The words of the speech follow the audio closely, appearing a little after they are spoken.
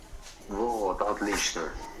Вот, отлично.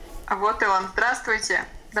 А вот и он. Здравствуйте.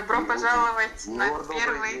 Добро пожаловать на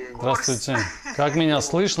первый курс. Здравствуйте. Как меня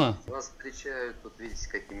слышно? Вас встречают, тут видите,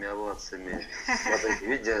 какими овациями. Вот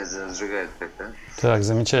видео зажигают как-то. Так,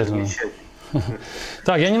 замечательно.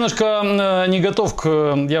 Так, я немножко не готов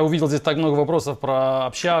Я увидел здесь так много вопросов про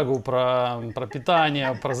общагу, про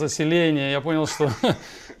питание, про заселение. Я понял, что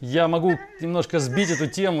я могу немножко сбить эту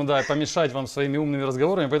тему, да, и помешать вам своими умными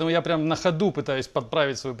разговорами. Поэтому я прям на ходу пытаюсь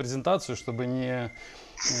подправить свою презентацию, чтобы не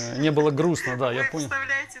было грустно, да, я понял. Вы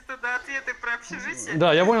вставляете туда ответы про общежитие?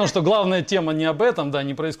 Да, я понял, что главная тема не об этом, да,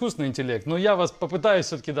 не про искусственный интеллект, но я вас попытаюсь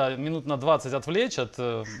все-таки, да, минут на 20 отвлечь от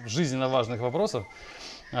жизненно важных вопросов.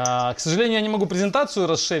 К сожалению, я не могу презентацию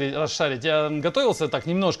расшарить, я готовился так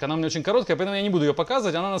немножко, она у меня очень короткая, поэтому я не буду ее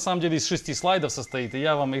показывать, она на самом деле из 6 слайдов состоит, и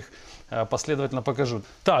я вам их последовательно покажу.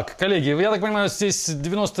 Так, коллеги, я так понимаю, здесь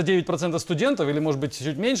 99% студентов, или может быть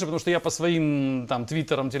чуть меньше, потому что я по своим там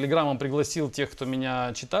твиттерам, телеграммам пригласил тех, кто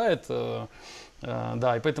меня читает,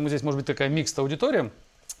 да, и поэтому здесь может быть такая микстая аудитория.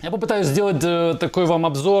 Я попытаюсь сделать такой вам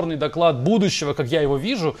обзорный доклад будущего, как я его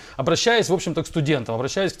вижу, обращаясь, в общем-то, к студентам,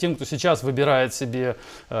 обращаясь к тем, кто сейчас выбирает себе,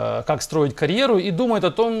 как строить карьеру и думает о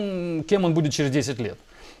том, кем он будет через 10 лет.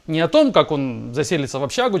 Не о том, как он заселится в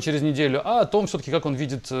общагу через неделю, а о том, все-таки, как он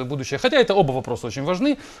видит будущее. Хотя это оба вопроса очень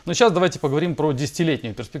важны, но сейчас давайте поговорим про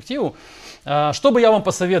десятилетнюю перспективу. Что бы я вам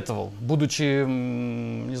посоветовал, будучи,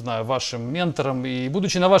 не знаю, вашим ментором и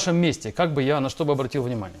будучи на вашем месте, как бы я на что бы обратил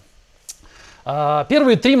внимание?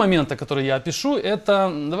 Первые 3 момента, которые я опишу,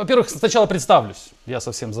 это, во-первых, сначала представлюсь, я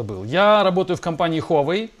совсем забыл. Я работаю в компании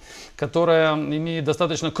Huawei, которая имеет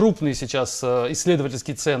достаточно крупный сейчас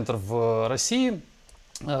исследовательский центр в России.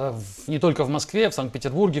 Не только в Москве, в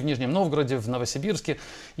Санкт-Петербурге, в Нижнем Новгороде, в Новосибирске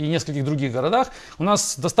и нескольких других городах. У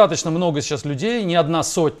нас достаточно много сейчас людей, не одна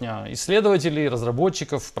сотня исследователей,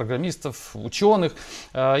 разработчиков, программистов, ученых.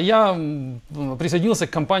 Я присоединился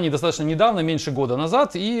к компании достаточно недавно, меньше года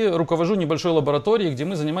назад, и руковожу небольшой лабораторией, где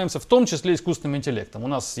мы занимаемся в том числе искусственным интеллектом. У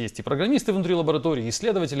нас есть и программисты внутри лаборатории, и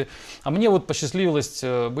исследователи, а мне вот посчастливилось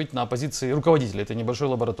быть на позиции руководителя этой небольшой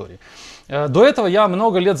лаборатории. До этого я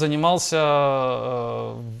много лет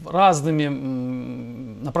занимался разными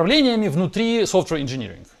направлениями внутри software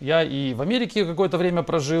engineering. Я и в Америке какое-то время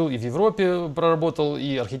прожил, и в Европе проработал,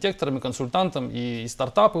 и архитектором, и консультантом, и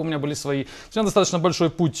стартапы у меня были свои. У меня достаточно большой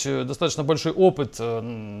путь, достаточно большой опыт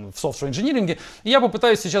в software engineering. И я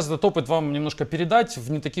попытаюсь сейчас этот опыт вам немножко передать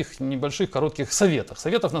в не таких небольших коротких советах.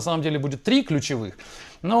 Советов на самом деле будет 3 ключевых,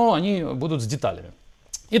 но они будут с деталями.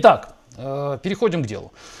 Итак, переходим к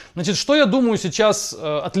делу. Значит, что я думаю сейчас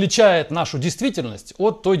отличает нашу действительность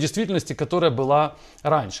от той действительности, которая была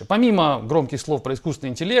раньше? Помимо громких слов про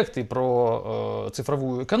искусственный интеллект и про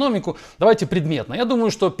цифровую экономику, давайте предметно. Я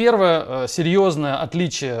думаю, что первое серьезное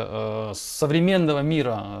отличие современного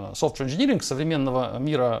мира software engineering, современного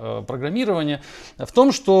мира программирования в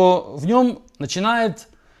том, что в нем начинает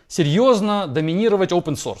серьезно доминировать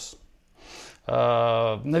open source.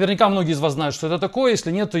 Наверняка многие из вас знают, что это такое.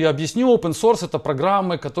 Если нет, то я объясню. Open source — это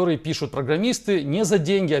программы, которые пишут программисты не за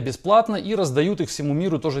деньги, а бесплатно, и раздают их всему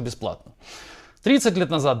миру тоже бесплатно. 30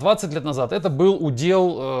 лет назад, 20 лет назад это был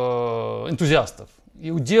удел энтузиастов. И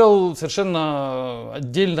удел совершенно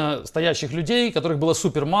отдельно стоящих людей, которых было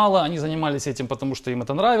супер мало, они занимались этим, потому что им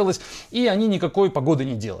это нравилось, и они никакой погоды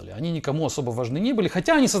не делали, они никому особо важны не были,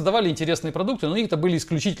 хотя они создавали интересные продукты, но это были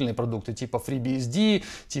исключительные продукты, типа FreeBSD,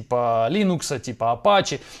 типа Linux, типа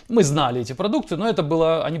Apache, мы знали эти продукты, но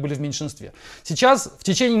они были в меньшинстве. Сейчас, в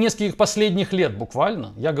течение нескольких последних лет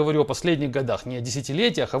буквально, я говорю о последних годах, не о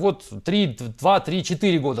десятилетиях, а вот 2, 3,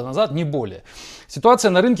 4 года назад, не более, ситуация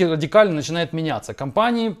на рынке радикально начинает меняться.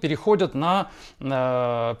 Компании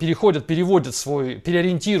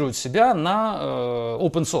переориентируют себя на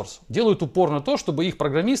open source. Делают упор на то, чтобы их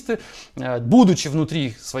программисты, будучи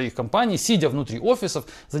внутри своих компаний, сидя внутри офисов,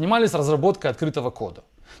 занимались разработкой открытого кода.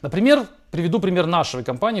 Например, приведу пример нашей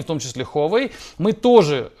компании, в том числе Huawei. Мы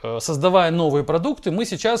тоже, создавая новые продукты, мы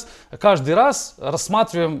сейчас каждый раз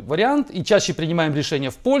рассматриваем вариант и чаще принимаем решение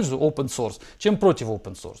в пользу open source, чем против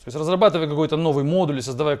open source. То есть разрабатывая какой-то новый модуль и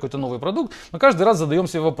создавая какой-то новый продукт, мы каждый раз задаем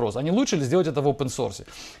себе вопрос, а не лучше ли сделать это в open source?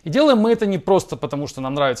 И делаем мы это не просто потому, что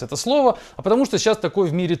нам нравится это слово, а потому что сейчас такой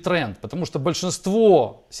в мире тренд. Потому что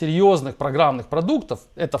большинство серьезных программных продуктов,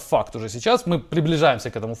 это факт уже сейчас, мы приближаемся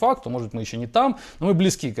к этому факту, может быть мы еще не там, но мы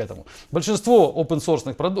близки к этому. Большинство большинство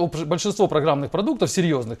программных продуктов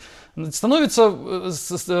серьезных начинает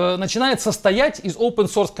состоять из open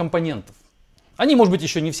source компонентов. Они, может быть,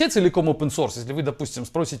 еще не все целиком open source. Если вы, допустим,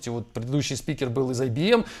 спросите, вот предыдущий спикер был из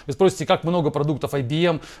IBM, вы спросите, как много продуктов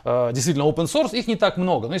IBM действительно open source, их не так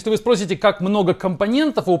много. Но если вы спросите, как много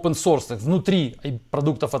компонентов open source внутри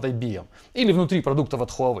продуктов от IBM или внутри продуктов от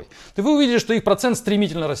Huawei, то вы увидите, что их процент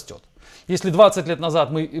стремительно растет. Если 20 лет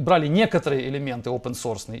назад мы брали некоторые элементы open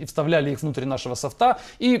source и вставляли их внутрь нашего софта,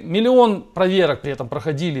 и миллион проверок при этом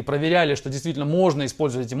проходили и проверяли, что действительно можно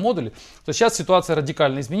использовать эти модули, то сейчас ситуация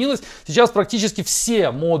радикально изменилась. Сейчас практически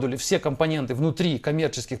все модули, все компоненты внутри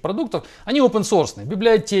коммерческих продуктов, они open source.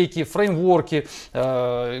 Библиотеки, фреймворки,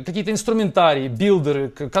 какие-то инструментарии, билдеры,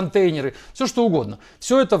 контейнеры, все что угодно.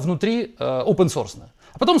 Все это внутри open source.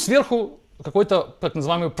 А потом сверху какой-то так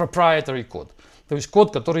называемый proprietary код. То есть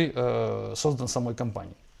код, который создан самой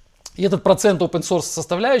компанией. И этот процент open source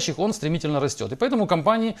составляющих, он стремительно растет. И поэтому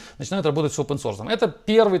компании начинают работать с open source. Это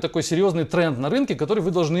первый такой серьезный тренд на рынке, который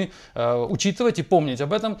вы должны учитывать и помнить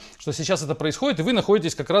об этом, что сейчас это происходит, и вы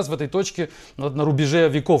находитесь как раз в этой точке на рубеже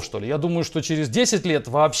веков, что ли. Я думаю, что через 10 лет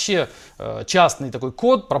вообще частный такой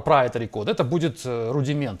код, proprietary код, это будет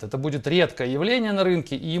рудимент, это будет редкое явление на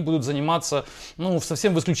рынке, и им будут заниматься в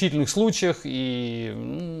совсем в исключительных случаях, и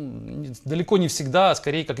далеко не всегда, а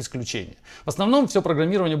скорее как исключение. В основном все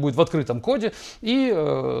программирование будет в открытом коде, и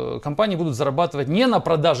компании будут зарабатывать не на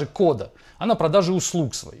продаже кода, а на продаже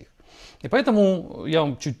услуг своих. И поэтому, я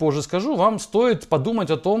вам чуть позже скажу, вам стоит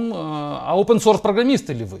подумать о том, а open source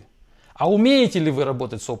программисты ли вы? А умеете ли вы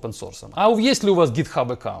работать с open source? А есть ли у вас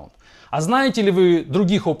GitHub аккаунт? А знаете ли вы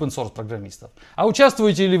других open source программистов? А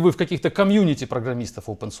участвуете ли вы в каких-то комьюнити программистов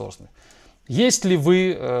open source? Есть ли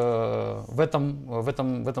вы в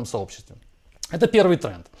этом сообществе? Это первый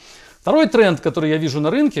тренд. Второй тренд, который я вижу на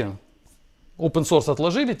рынке, open source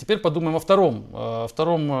отложили, теперь подумаем о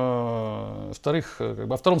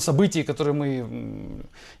втором событии, которое мы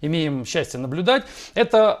имеем счастье наблюдать.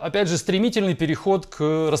 Это, опять же, стремительный переход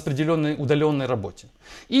к распределенной удаленной работе.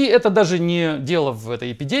 И это даже не дело в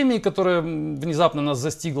этой эпидемии, которая внезапно нас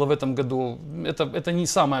застигла в этом году. Это не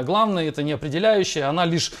самое главное, это не определяющее, она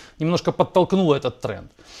лишь немножко подтолкнула этот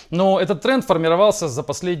тренд. Но этот тренд формировался за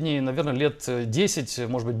последние, наверное, лет 10,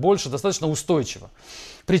 может быть больше, достаточно устойчиво.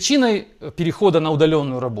 Причиной перехода на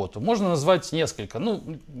удаленную работу можно назвать несколько.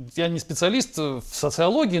 Я не специалист в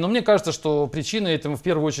социологии, но мне кажется, что причиной этому в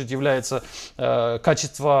первую очередь является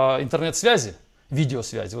качество интернет-связи,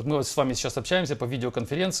 видеосвязи. Вот мы с вами сейчас общаемся по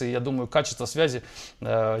видеоконференции, и я думаю, качество связи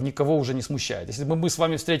никого уже не смущает. Если бы мы с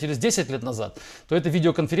вами встретились 10 лет назад, то эта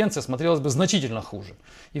видеоконференция смотрелась бы значительно хуже.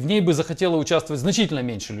 И в ней бы захотело участвовать значительно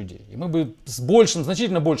меньше людей. И мы бы с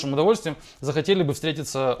значительно большим удовольствием захотели бы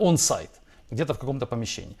встретиться on-site, где-то в каком-то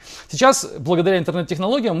помещении. Сейчас, благодаря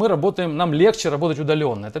интернет-технологиям, нам легче работать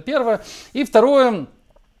удаленно. Это первое. И второе,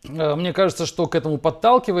 мне кажется, что к этому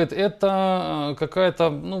подталкивает, это какая-то,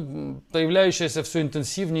 появляющаяся все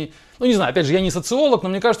интенсивней. Не знаю, опять же, я не социолог, но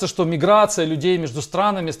мне кажется, что миграция людей между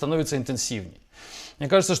странами становится интенсивней. Мне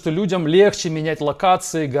кажется, что людям легче менять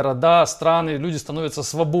локации, города, страны, люди становятся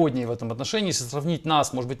свободнее в этом отношении. Если сравнить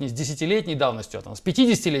нас, может быть, не с 10-летней давностью, а с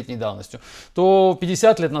 50-летней давностью, то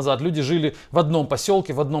 50 лет назад люди жили в одном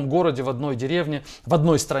поселке, в одном городе, в одной деревне, в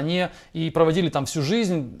одной стране и проводили там всю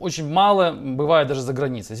жизнь. Очень мало бывает даже за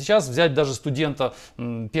границей. Сейчас взять даже студента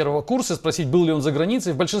первого курса и спросить, был ли он за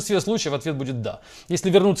границей, в большинстве случаев ответ будет да. Если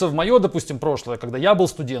вернуться в мое, допустим, прошлое, когда я был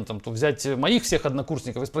студентом, то взять моих всех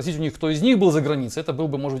однокурсников и спросить у них, кто из них был за границей, это был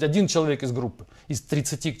бы, может быть, один человек из группы, из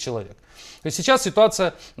 30 человек. То есть сейчас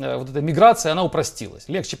ситуация, вот эта миграция, она упростилась.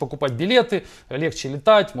 Легче покупать билеты, легче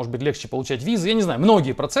летать, может быть, легче получать визы, я не знаю,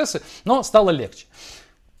 многие процессы, но стало легче.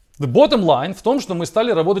 The bottom line в том, что мы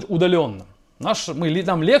стали работать удаленно.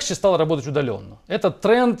 Нам легче стало работать удаленно. Этот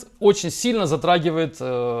тренд очень сильно затрагивает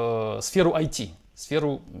сферу IT.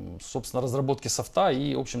 Сферу, собственно, разработки софта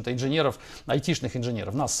и, в общем-то, айтишных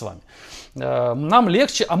инженеров, нас с вами. Нам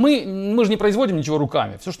легче, а мы же не производим ничего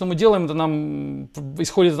руками. Все, что мы делаем, это нам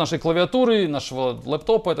исходит из нашей клавиатуры, нашего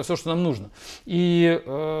лэптопа, это все, что нам нужно. И,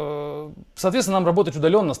 соответственно, нам работать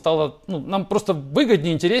удаленно стало, нам просто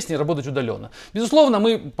выгоднее, интереснее работать удаленно. Безусловно,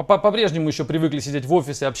 мы по-прежнему еще привыкли сидеть в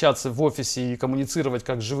офисе, общаться в офисе и коммуницировать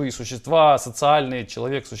как живые существа, социальные,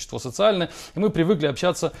 человек, существо социальное. И мы привыкли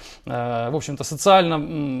общаться, в общем-то, социально,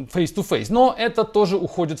 face-to-face. Но это тоже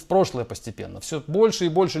уходит в прошлое постепенно. Все больше и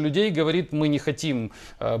больше людей говорит, мы не хотим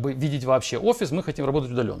видеть вообще офис, мы хотим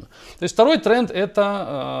работать удаленно. То есть второй тренд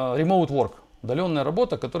это remote work, удаленная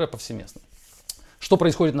работа, которая повсеместна. Что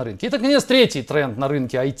происходит на рынке? И, наконец, третий тренд на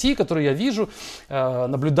рынке IT, который я вижу,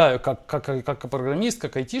 наблюдаю как программист,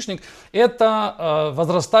 как айтишник, это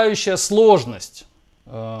возрастающая сложность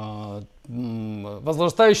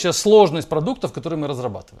продуктов, которые мы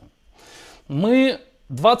разрабатываем. Мы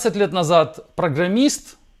 20 лет назад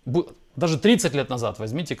программист, даже 30 лет назад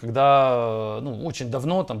возьмите, когда, ну, очень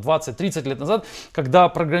давно, там 20-30 лет назад, когда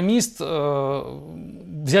программист,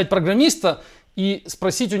 взять программиста и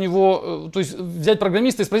спросить у него, то есть взять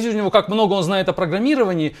программиста и спросить у него, как много он знает о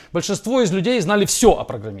программировании, большинство из людей знали все о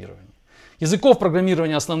программировании. Языков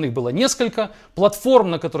программирования основных было несколько, платформ,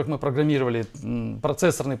 на которых мы программировали,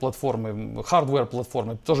 процессорные платформы,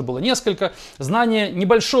 хардвер-платформы, тоже было несколько. Знание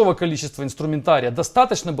небольшого количества инструментария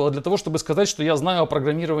достаточно было для того, чтобы сказать, что я знаю о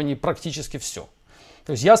программировании практически все.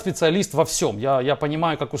 То есть я специалист во всем, я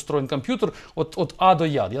понимаю, как устроен компьютер от А до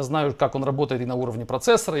Я. Я знаю, как он работает и на уровне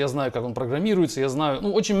процессора, я знаю, как он программируется, я знаю,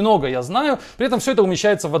 ну, очень много я знаю. При этом все это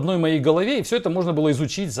умещается в одной моей голове, и все это можно было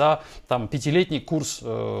изучить за там, 5-летний курс,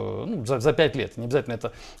 ну, за 5 лет. Не обязательно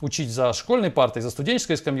это учить за школьной партой, за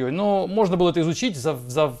студенческой скамьей, но можно было это изучить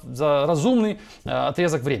за разумный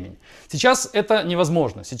отрезок времени. Сейчас это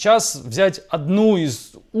невозможно. Сейчас взять одну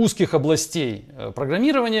из узких областей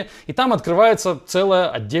программирования, и там открывается целый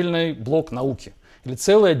отдельный блок науки или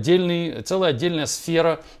целая отдельная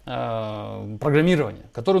сфера программирования,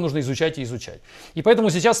 которую нужно изучать и изучать. И поэтому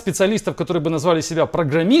сейчас специалистов, которые бы назвали себя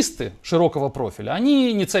программисты широкого профиля,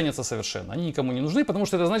 они не ценятся совершенно, они никому не нужны, потому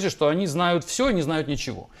что это значит, что они знают все и не знают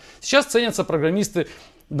ничего. Сейчас ценятся программисты,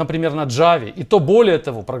 например, на Java, и то более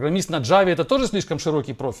того, программист на Java это тоже слишком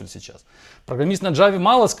широкий профиль сейчас. Программист на Java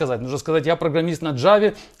мало сказать, нужно сказать, я программист на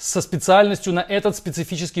Java со специальностью на этот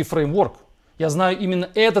специфический фреймворк. Я знаю именно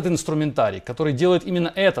этот инструментарий, который делает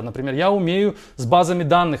именно это. Например, я умею с базами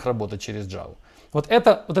данных работать через Java. Вот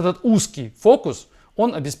этот узкий фокус,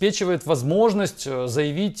 он обеспечивает возможность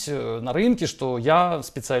заявить на рынке, что я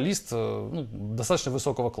специалист, ну, достаточно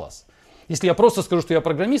высокого класса. Если я просто скажу, что я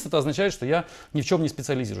программист, это означает, что я ни в чем не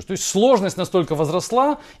специализируюсь. То есть сложность настолько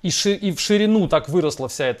возросла и в ширину так выросла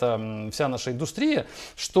вся наша индустрия,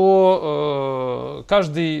 что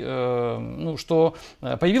что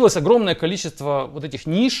появилось огромное количество вот этих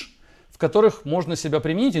ниш, в которых можно себя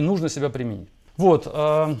применить и нужно себя применить. Вот,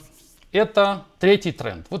 это третий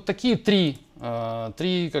тренд. Вот такие три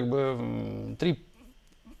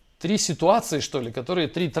ситуации, что ли,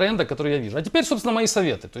 три тренда, которые я вижу. А теперь, собственно, мои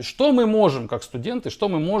советы. То есть, что мы можем, как студенты, что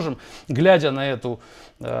мы можем, глядя на эту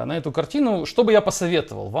картину, что бы я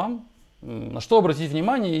посоветовал вам, на что обратить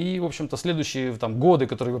внимание и, в общем-то, следующие годы,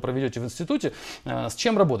 которые вы проведете в институте, с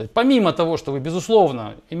чем работать. Помимо того, что вы,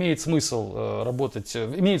 безусловно, имеет смысл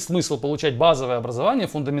получать базовое образование,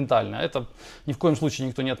 фундаментальное, это ни в коем случае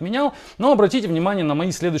никто не отменял, но обратите внимание на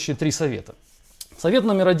мои следующие три совета. Совет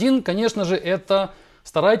номер один, конечно же, это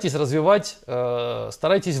старайтесь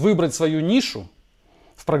выбрать свою нишу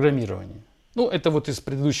в программировании. Ну, это вот из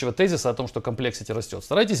предыдущего тезиса о том, что комплексити растет.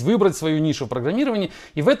 Старайтесь выбрать свою нишу в программировании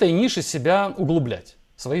и в этой нише себя углублять,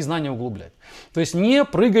 свои знания углублять. То есть не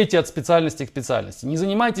прыгайте от специальности к специальности. Не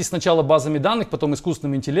занимайтесь сначала базами данных, потом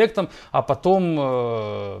искусственным интеллектом, а потом,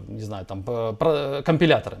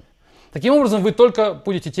 компиляторами. Таким образом, вы только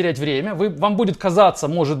будете терять время, вам будет казаться,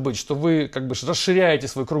 может быть, что вы как бы расширяете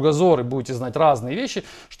свой кругозор и будете знать разные вещи,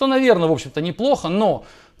 что, наверное, в общем-то неплохо, но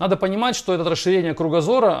надо понимать, что это расширение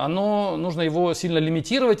кругозора, нужно его сильно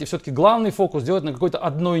лимитировать и все-таки главный фокус делать на какой-то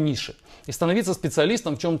одной нише и становиться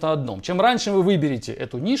специалистом в чем-то одном. Чем раньше вы выберете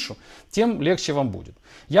эту нишу, тем легче вам будет.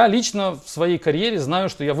 Я лично в своей карьере знаю,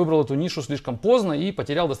 что я выбрал эту нишу слишком поздно и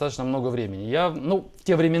потерял достаточно много времени. В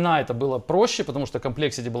те времена это было проще, потому что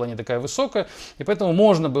комплексити была не такая высокая, и поэтому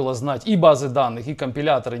можно было знать и базы данных, и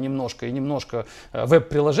компиляторы немножко, и немножко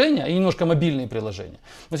веб-приложения, и немножко мобильные приложения.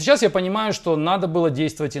 Но сейчас я понимаю, что надо было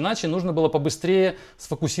действовать иначе, нужно было побыстрее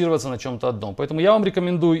сфокусироваться на чем-то одном. Поэтому я вам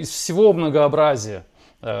рекомендую из всего многообразия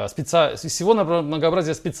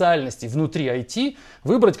специальностей внутри IT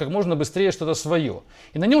выбрать как можно быстрее что-то свое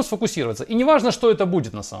и на нем сфокусироваться. И не важно, что это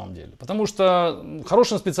будет на самом деле, потому что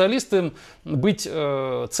хорошим специалистом быть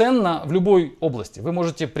ценно в любой области. Вы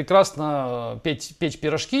можете прекрасно печь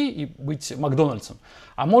пирожки и быть Макдональдсом,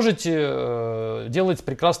 а можете быть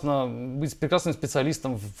прекрасным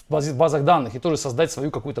специалистом в базах данных и тоже создать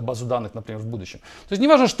свою какую-то базу данных, например, в будущем. То есть не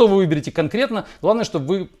важно, что вы выберете конкретно, главное, чтобы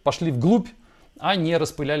вы пошли вглубь, а не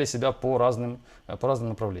распыляли себя по разным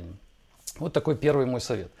направлениям. Вот такой первый мой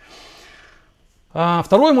совет.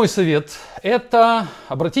 Второй мой совет – это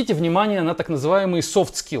обратите внимание на так называемые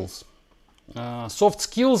soft skills. Soft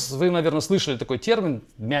skills, вы, наверное, слышали такой термин,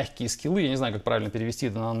 мягкие скиллы, я не знаю, как правильно перевести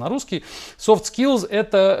это на русский. Soft skills –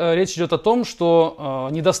 это речь идет о том, что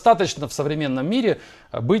недостаточно в современном мире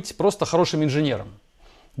быть просто хорошим инженером.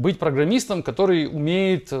 Быть программистом, который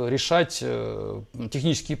умеет решать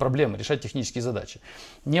технические проблемы, решать технические задачи.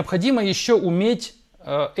 Необходимо еще уметь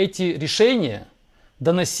эти решения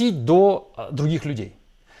доносить до других людей.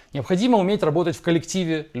 Необходимо уметь работать в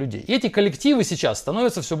коллективе людей. И эти коллективы сейчас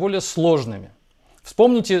становятся все более сложными.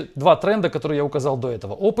 Вспомните два тренда, которые я указал до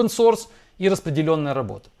этого. Open source и распределенная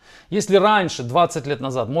работа. Если раньше, 20 лет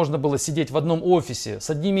назад, можно было сидеть в одном офисе с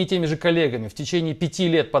одними и теми же коллегами в течение 5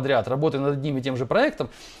 лет подряд, работая над одним и тем же проектом,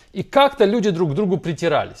 и как-то люди друг к другу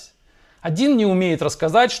притирались. Один не умеет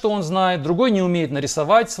рассказать, что он знает, другой не умеет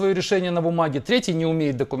нарисовать свое решение на бумаге, третий не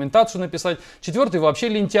умеет документацию написать, четвертый вообще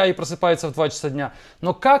лентяй и просыпается в 2 часа дня.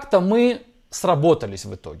 Но как-то мы сработались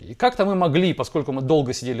в итоге. И как-то мы могли, поскольку мы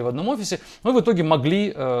долго сидели в одном офисе, мы в итоге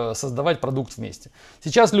могли создавать продукт вместе.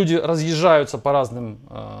 Сейчас люди разъезжаются по разным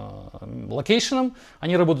локейшенам,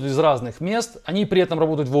 они работают из разных мест, они при этом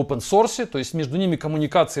работают в open source, то есть между ними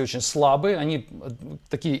коммуникации очень слабые, они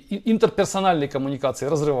такие интерперсональные коммуникации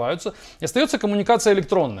разрываются, и остается коммуникация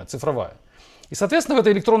электронная, цифровая. И, соответственно, в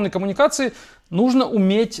этой электронной коммуникации нужно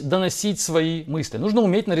уметь доносить свои мысли, нужно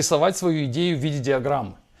уметь нарисовать свою идею в виде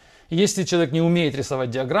диаграммы. И если человек не умеет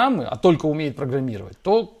рисовать диаграммы, а только умеет программировать,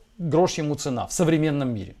 то грош ему цена в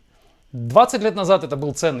современном мире. 20 лет назад это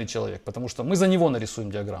был ценный человек, потому что мы за него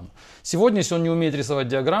нарисуем диаграмму. Сегодня, если он не умеет рисовать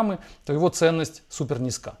диаграммы, то его ценность супер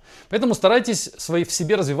низка. Поэтому старайтесь в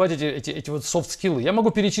себе развивать эти вот софт-скиллы. Я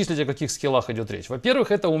могу перечислить, о каких скиллах идет речь. Во-первых,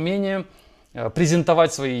 это умение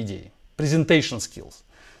презентовать свои идеи. Presentation skills.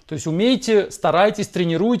 То есть умейте, старайтесь,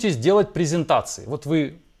 тренируйтесь делать презентации. Вот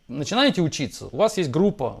вы начинаете учиться, у вас есть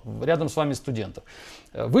группа рядом с вами студентов.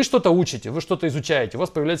 Вы что-то учите, вы что-то изучаете, у вас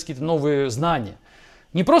появляются какие-то новые знания.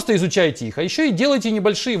 Не просто изучайте их, а еще и делайте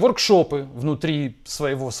небольшие воркшопы внутри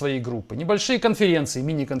своей группы, небольшие конференции,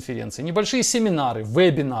 мини-конференции, небольшие семинары,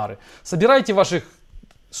 вебинары. Собирайте ваших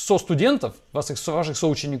со-студентов, ваших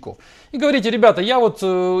соучеников и говорите: ребята, я вот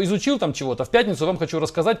изучил там чего-то, в пятницу вам хочу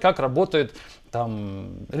рассказать, как работает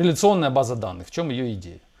там реляционная база данных, в чем ее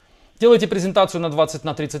идея. Делайте презентацию на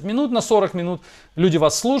 20-30 минут, на 40 минут. Люди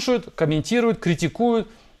вас слушают, комментируют, критикуют.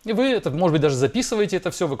 И вы это, может быть, даже записываете это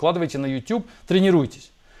все, выкладываете на YouTube, тренируйтесь.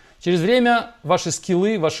 Через время ваши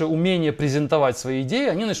скиллы, ваше умение презентовать свои идеи,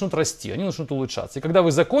 они начнут расти, они начнут улучшаться. И когда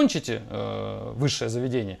вы закончите высшее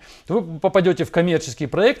заведение, то вы попадете в коммерческие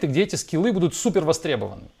проекты, где эти скиллы будут супер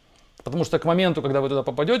востребованы. Потому что к моменту, когда вы туда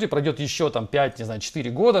попадете, пройдет еще там 5, не знаю, 4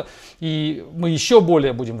 года, и мы еще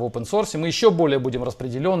более будем в open source, мы еще более будем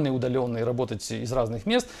распределенные, удаленные, работать из разных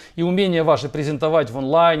мест, и умение ваше презентовать в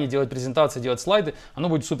онлайне, делать презентации, делать слайды, оно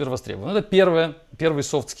будет супер востребовано. Это первый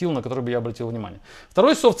soft skill, на который бы я обратил внимание.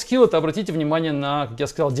 Второй soft skill — это обратите внимание на, как я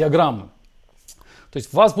сказал, диаграммы. То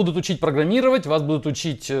есть вас будут учить программировать, вас будут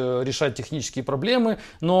учить решать технические проблемы,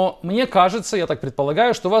 но мне кажется, я так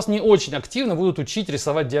предполагаю, что вас не очень активно будут учить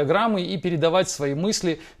рисовать диаграммы и передавать свои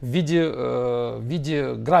мысли в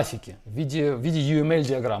виде графики, в виде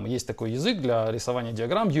UML-диаграммы. Есть такой язык для рисования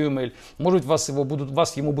диаграмм, UML. Может быть, вас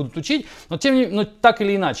ему будут учить, но так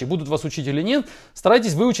или иначе, будут вас учить или нет,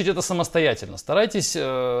 старайтесь выучить это самостоятельно. Старайтесь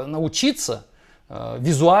научиться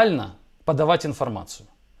визуально подавать информацию.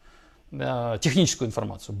 Техническую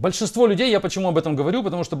информацию. Большинство людей, я почему об этом говорю,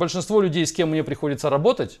 потому что большинство людей, с кем мне приходится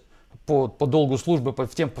работать по долгу службы,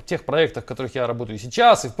 в тех проектах, в которых я работаю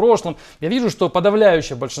сейчас и в прошлом, я вижу, что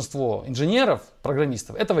подавляющее большинство инженеров,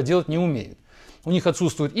 программистов этого делать не умеют. У них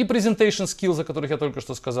отсутствует и presentation skills, о которых я только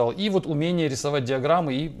что сказал, и вот умение рисовать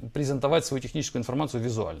диаграммы и презентовать свою техническую информацию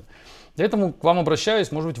визуально. Поэтому к вам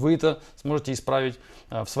обращаюсь, может быть, вы это сможете исправить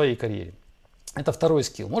в своей карьере. Это второй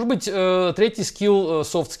скилл. Может быть, третий скилл,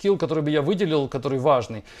 soft skill, который бы я выделил, который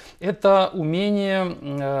важный, это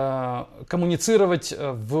умение коммуницировать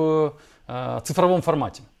в цифровом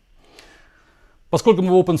формате. Поскольку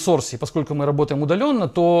мы в open source, поскольку мы работаем удаленно,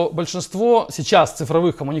 то большинство сейчас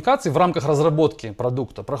цифровых коммуникаций в рамках разработки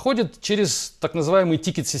продукта проходит через так называемые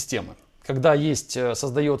тикет-системы. Когда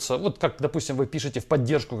создается, вот как, допустим, вы пишете в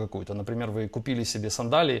поддержку какую-то, например, вы купили себе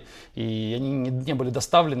сандалии, и они не были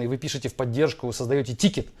доставлены, и вы пишете в поддержку, вы создаете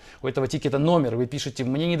тикет, у этого тикета номер, вы пишете: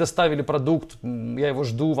 мне не доставили продукт, я его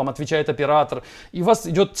жду, вам отвечает оператор, и у вас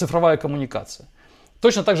идет цифровая коммуникация.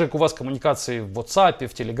 Точно так же, как у вас коммуникации в WhatsApp,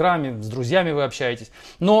 в Telegram, с друзьями вы общаетесь.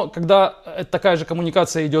 Но когда такая же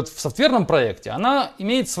коммуникация идет в софтверном проекте, она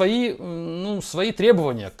имеет свои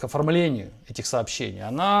требования к оформлению этих сообщений.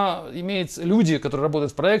 Люди, которые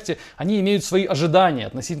работают в проекте, они имеют свои ожидания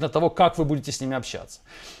относительно того, как вы будете с ними общаться.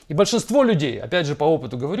 И большинство людей, опять же по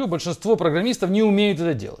опыту говорю, большинство программистов не умеют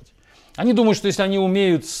это делать. Они думают, что если они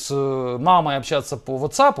умеют с мамой общаться по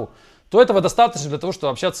WhatsApp, то этого достаточно для того,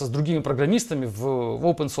 чтобы общаться с другими программистами в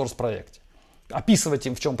open source проекте. Описывать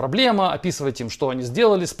им, в чем проблема, описывать им, что они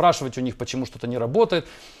сделали, спрашивать у них, почему что-то не работает.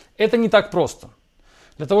 Это не так просто.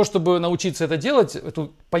 Для того, чтобы научиться это делать,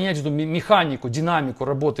 понять эту механику, динамику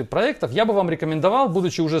работы проектов, я бы вам рекомендовал,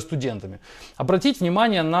 будучи уже студентами, обратить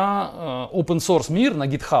внимание на open source мир, на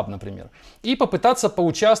GitHub, например, и попытаться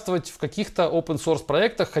поучаствовать в каких-то open source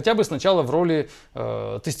проектах, хотя бы сначала в роли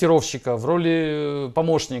тестировщика, в роли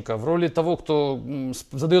помощника, в роли того, кто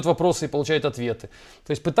задает вопросы и получает ответы.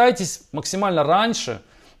 То есть пытайтесь максимально раньше,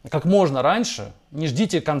 как можно раньше, не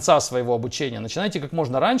ждите конца своего обучения, начинайте как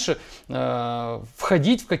можно раньше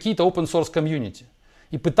входить в какие-то open source комьюнити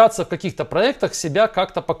и пытаться в каких-то проектах себя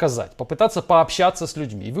как-то показать, попытаться пообщаться с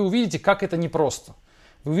людьми. И вы увидите, как это непросто.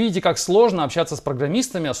 Вы увидите, как сложно общаться с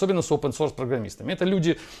программистами, особенно с open source программистами. Это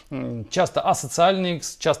люди часто асоциальные,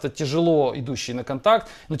 часто тяжело идущие на контакт,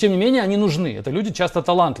 но тем не менее они нужны. Это люди часто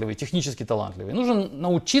талантливые, технически талантливые. Нужно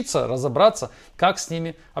научиться разобраться, как с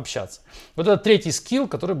ними общаться. Вот это третий скилл,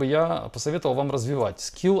 который бы я посоветовал вам развивать.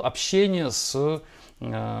 Скилл общения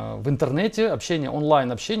в интернете,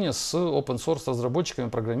 онлайн-общение с open source разработчиками,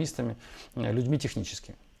 программистами, людьми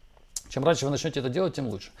техническими. Чем раньше вы начнете это делать, тем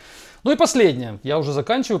лучше. Ну и последнее, я уже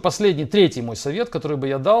заканчиваю. Третий мой совет, который бы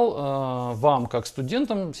я дал вам, как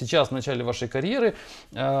студентам, сейчас в начале вашей карьеры.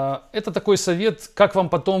 Это такой совет, как вам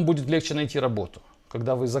потом будет легче найти работу.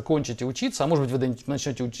 Когда вы закончите учиться, а может быть вы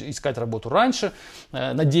начнете искать работу раньше,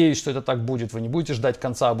 надеюсь, что это так будет, вы не будете ждать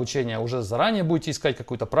конца обучения, а уже заранее будете искать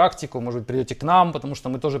какую-то практику, может быть придете к нам, потому что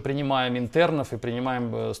мы тоже принимаем интернов и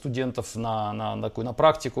принимаем студентов на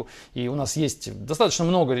практику, и у нас есть достаточно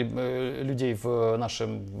много людей в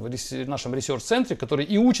нашем ресерч-центре, которые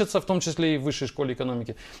и учатся, в том числе и в высшей школе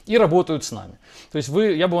экономики, и работают с нами. То есть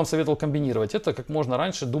я бы вам советовал комбинировать это как можно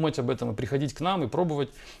раньше, думать об этом и приходить к нам и пробовать.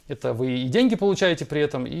 Это вы и деньги получаете при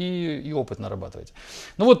этом, и опыт нарабатываете.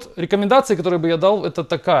 Ну вот, рекомендации, которые бы я дал, это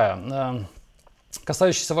такая,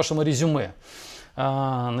 касающаяся вашего резюме.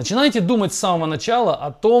 Начинайте думать с самого начала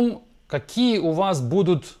о том, какие у вас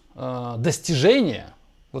будут достижения,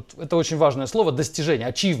 вот это очень важное слово, достижения,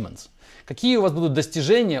 achievements. Какие у вас будут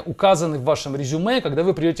достижения, указаны в вашем резюме, когда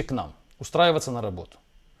вы придете к нам устраиваться на работу.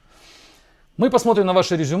 Мы посмотрим на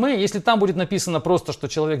ваше резюме, если там будет написано просто, что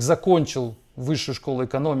человек закончил высшую школу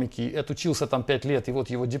экономики, отучился там 5 лет и вот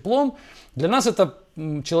его диплом, для нас это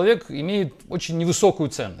человек имеет очень невысокую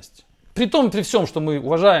ценность. При всем, что мы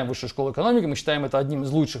уважаем высшую школу экономики, мы считаем это одним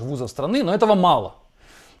из лучших вузов страны, но этого мало.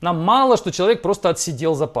 Нам мало, что человек просто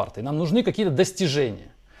отсидел за партой, нам нужны какие-то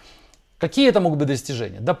достижения. Какие это могут быть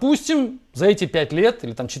достижения? Допустим, за эти 5 лет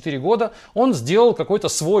или там 4 года он сделал какой-то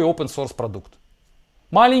свой open source продукт.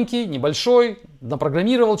 Маленький, небольшой,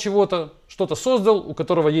 напрограммировал чего-то, что-то создал, у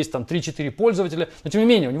которого есть там 3-4 пользователя, но тем не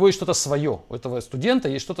менее у него есть что-то свое, у этого студента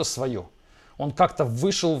есть что-то свое. Он как-то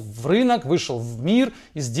вышел в рынок, вышел в мир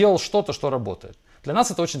и сделал что-то, что работает. Для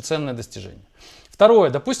нас это очень ценное достижение. Второе,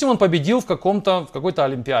 допустим, он победил в какой-то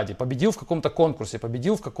олимпиаде, победил в каком-то конкурсе,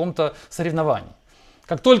 победил в каком-то соревновании.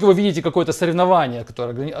 Как только вы видите какое-то соревнование,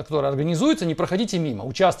 которое организуется, не проходите мимо,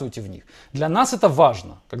 участвуйте в них. Для нас это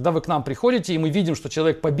важно. Когда вы к нам приходите, и мы видим, что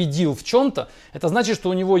человек победил в чем-то, это значит, что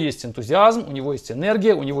у него есть энтузиазм, у него есть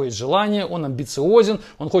энергия, у него есть желание, он амбициозен,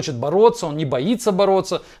 он хочет бороться, он не боится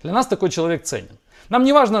бороться. Для нас такой человек ценен. Нам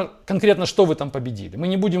не важно конкретно, что вы там победили. Мы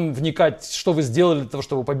не будем вникать, что вы сделали для того,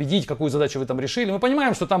 чтобы победить, какую задачу вы там решили. Мы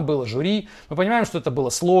понимаем, что там было жюри, мы понимаем, что это было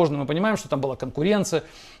сложно, мы понимаем, что там была конкуренция.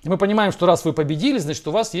 И мы понимаем, что раз вы победили, значит,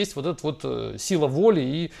 у вас есть вот эта вот сила воли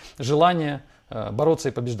и желание бороться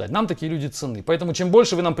и побеждать. Нам такие люди ценны. Поэтому чем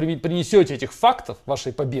больше вы нам принесете этих фактов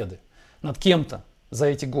вашей победы над кем-то за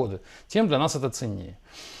эти годы, тем для нас это ценнее.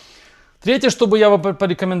 Третье, что бы я вам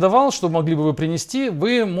порекомендовал, что могли бы вы принести,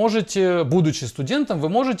 вы можете, будучи студентом, вы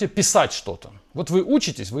можете писать что-то. Вот вы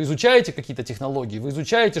учитесь, вы изучаете какие-то технологии, вы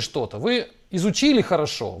изучаете что-то, вы изучили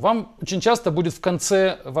хорошо, вам очень часто будет в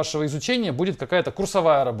конце вашего изучения будет какая-то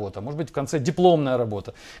курсовая работа, может быть в конце дипломная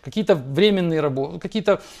работа, какие-то временные работы,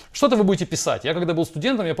 что-то вы будете писать. Я когда был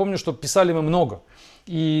студентом, я помню, что писали мы много.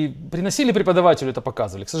 И приносили преподавателю, это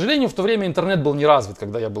показывали. К сожалению, в то время интернет был не развит,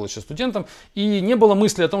 когда я был еще студентом, и не было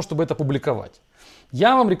мысли о том, чтобы это публиковать.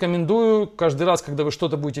 Я вам рекомендую каждый раз, когда вы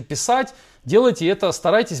что-то будете писать, делайте это,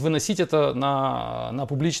 старайтесь выносить это на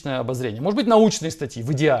публичное обозрение. Может быть, научные статьи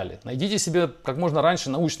в идеале. Найдите себе как можно раньше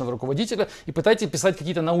научного руководителя и пытайтесь писать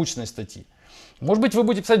какие-то научные статьи. Может быть, вы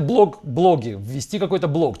будете писать блоги, ввести какой-то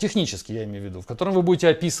блог, технический я имею в виду, в котором вы будете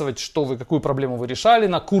описывать, какую проблему вы решали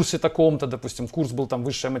на курсе таком-то, допустим, курс был там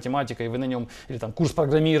высшая математика, и вы на нем, или там курс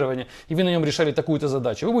программирования, и вы на нем решали такую-то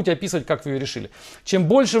задачу. Вы будете описывать, как вы ее решили. Чем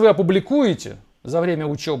больше вы опубликуете за время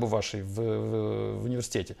учебы вашей в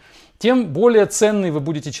университете, тем более ценный вы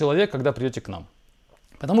будете человек, когда придете к нам.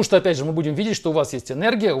 Потому что, опять же, мы будем видеть, что у вас есть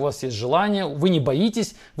энергия, у вас есть желание, вы не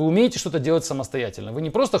боитесь, вы умеете что-то делать самостоятельно. Вы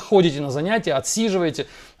не просто ходите на занятия, отсиживаете,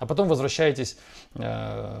 а потом возвращаетесь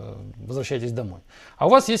домой. А у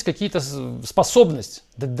вас есть какие-то способность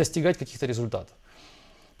достигать каких-то результатов.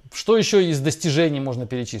 Что еще из достижений можно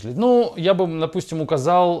перечислить? Ну, я бы, допустим,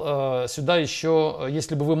 указал сюда еще,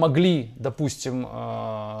 если бы вы могли, допустим,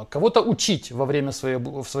 кого-то учить во время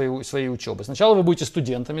своей учебы. Сначала вы будете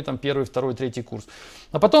студентами, там первый, второй, третий курс,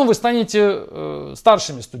 а потом вы станете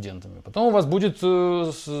старшими студентами. Потом у вас будет,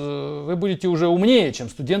 вы будете уже умнее, чем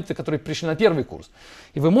студенты, которые пришли на первый курс.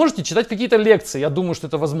 И вы можете читать какие-то лекции, я думаю, что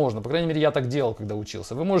это возможно. По крайней мере, я так делал, когда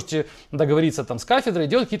учился. Вы можете договориться там с кафедрой,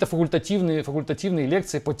 делать какие-то факультативные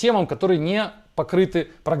лекции по темам, которые не покрыты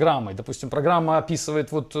программой. Допустим, программа описывает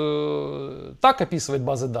так описывает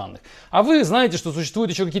базы данных. А вы знаете, что существуют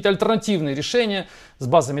еще какие-то альтернативные решения с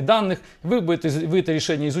базами данных. Вы это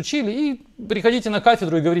решение изучили и приходите на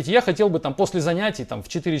кафедру и говорите: я хотел бы там после занятий там, в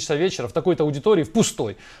 4 часа вечера в такой-то аудитории, в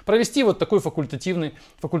пустой, провести вот такую факультативную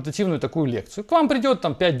такую лекцию. К вам придет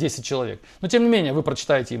там 5-10 человек. Но тем не менее, вы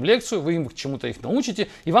прочитаете им лекцию, вы им чему-то их научите,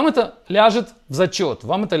 и вам это ляжет в зачет,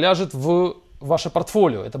 вам это ляжет в ваше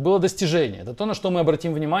портфолио. Это было достижение. Это то, на что мы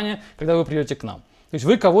обратим внимание, когда вы придете к нам. То есть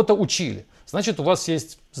вы кого-то учили. Значит, у вас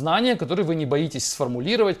есть знания, которые вы не боитесь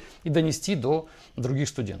сформулировать и донести до других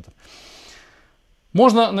студентов.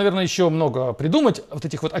 Можно, наверное, еще много придумать вот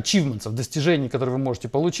этих вот achievements, достижений, которые вы можете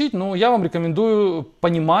получить, но я вам рекомендую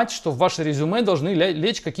понимать, что в ваше резюме должны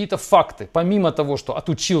лечь какие-то факты. Помимо того, что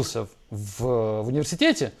отучился в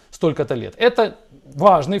университете столько-то лет, это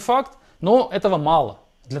важный факт, но этого мало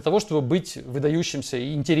для того, чтобы быть выдающимся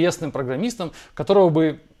и интересным программистом, которого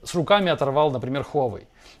бы с руками оторвал, например, Huawei.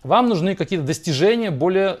 Вам нужны какие-то достижения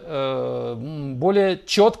более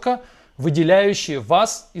четко выделяющие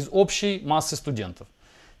вас из общей массы студентов.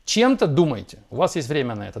 Чем-то думайте, у вас есть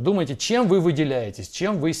время на это, думайте, чем вы выделяетесь,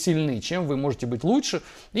 чем вы сильны, чем вы можете быть лучше,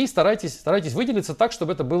 и старайтесь выделиться так,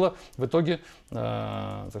 чтобы это было в итоге,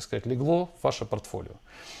 так сказать, легло в ваше портфолио.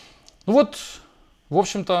 Ну вот, в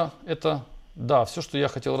общем-то, это, да, все, что я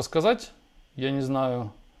хотел рассказать. Я не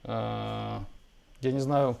знаю,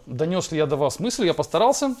 донес ли я до вас мысль, я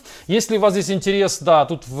постарался. Если у вас здесь интерес, да,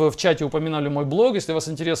 тут в чате упоминали мой блог. Если у вас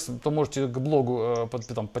интерес, то можете к блогу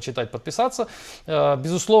почитать, подписаться.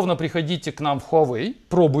 Безусловно, приходите к нам в Huawei,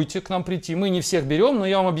 пробуйте к нам прийти. Мы не всех берем, но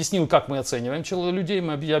я вам объяснил, как мы оцениваем людей,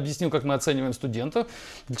 я объяснил, как мы оцениваем студентов,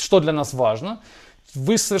 что для нас важно.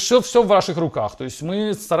 Вы совершил все в ваших руках. То есть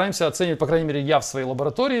мы стараемся оценивать, по крайней мере, я в своей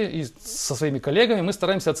лаборатории и со своими коллегами, мы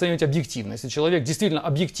стараемся оценивать объективно. Если человек действительно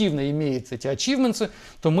объективно имеет эти achievements,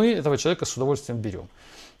 то мы этого человека с удовольствием берем.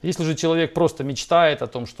 Если же человек просто мечтает о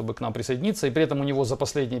том, чтобы к нам присоединиться, и при этом у него за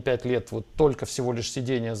последние 5 лет вот только всего лишь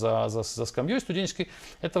сидение за скамьей студенческой,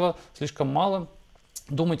 этого слишком мало.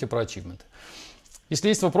 Думайте про achievement. Если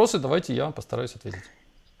есть вопросы, давайте я постараюсь ответить.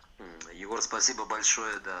 Егор, спасибо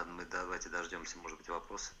большое. Да, мы давайте дождемся, может быть,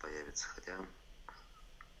 вопросы появятся, хотя.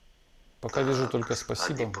 Пока вижу только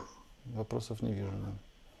спасибо. Вопросов не вижу.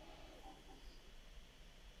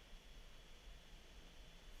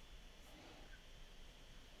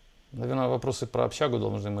 Да. Наверное, вопросы про общагу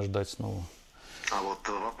должны мы ждать снова. А вот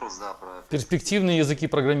вопрос, да, про... Перспективные языки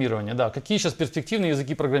программирования. Да, какие сейчас перспективные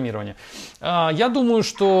языки программирования? Я думаю,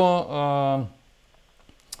 что...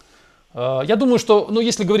 ну,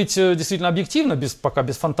 если говорить действительно объективно, пока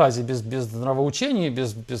без фантазии, без нравоучений,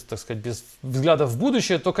 без, так сказать, без взглядов в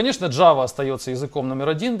будущее, то, конечно, Java остается языком номер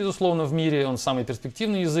 1, безусловно, в мире. Он самый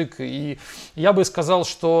перспективный язык. И я бы сказал,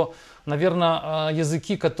 что, наверное,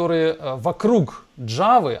 языки, которые вокруг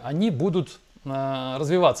Java, они будут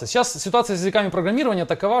развиваться. Сейчас ситуация с языками программирования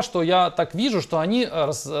такова, что я так вижу, что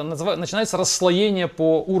начинается расслоение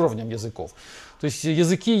по уровням языков. То есть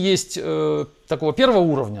языки есть такого первого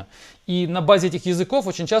уровня, и на базе этих языков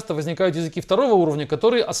очень часто возникают языки второго уровня,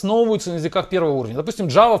 которые основываются на языках первого уровня. Допустим,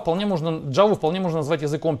 Java вполне можно назвать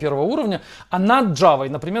языком первого уровня, а над Java,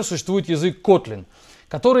 например, существует язык Kotlin,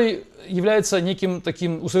 который является неким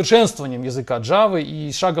таким усовершенствованием языка Java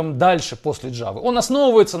и шагом дальше после Java. Он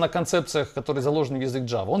основывается на концепциях, которые заложены в язык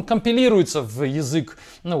Java. Он компилируется в язык,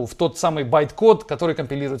 в тот самый байт-код, который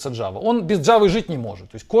компилируется Java. Он без Java жить не может.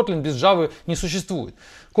 То есть Kotlin без Java не существует.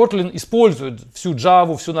 Kotlin использует всю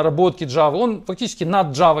Java, всю наработки Java. Он фактически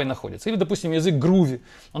над Java находится. Или, допустим, язык Groovy.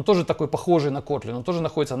 Он тоже такой похожий на Kotlin. Он тоже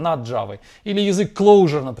находится над Java. Или язык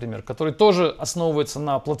Clojure, например, который тоже основывается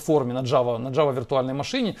на платформе, на Java виртуальной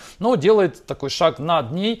машине, но делает такой шаг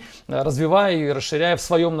над ней, развивая ее и расширяя в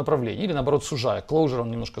своем направлении, или наоборот сужая. Clojure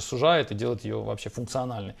он немножко сужает и делает ее вообще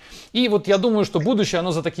функциональной. И вот я думаю, что будущее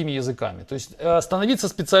оно за такими языками. То есть становиться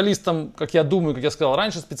специалистом, как я думаю, как я сказал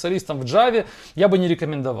раньше, специалистом в Java я бы не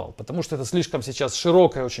рекомендовал, потому что это слишком сейчас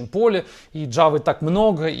широкое очень поле, и Java так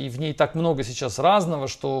много, и в ней так много сейчас разного,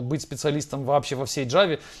 что быть специалистом вообще во всей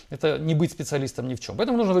Java это не быть специалистом ни в чем.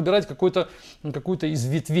 Поэтому нужно выбирать какую-то из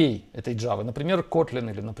ветвей этой Java, например, Kotlin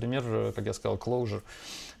или, например, как я сказал, Clojure.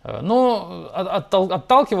 Но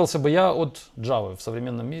отталкивался бы я от Java в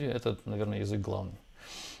современном мире, это, наверное, язык главный.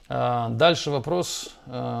 Дальше вопрос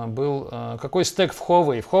был, какой стек в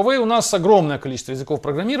Huawei? В Huawei у нас огромное количество языков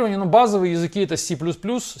программирования, но базовые языки это C++,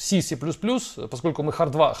 C++, поскольку мы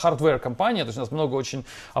hardware компания, то есть у нас много очень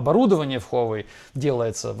оборудования в Huawei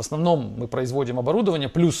делается. В основном мы производим оборудование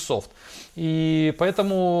плюс софт. И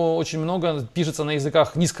поэтому очень много пишется на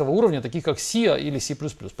языках низкого уровня, таких как C или C++.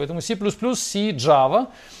 Поэтому C++, C, Java.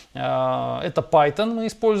 Это Python мы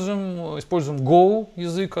используем Go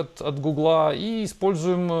язык от Google и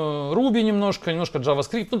используем Ruby немножко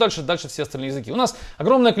JavaScript, ну дальше все остальные языки. У нас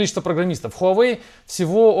огромное количество программистов. В Huawei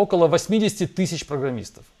всего около 80 тысяч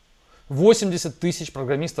программистов. 80 тысяч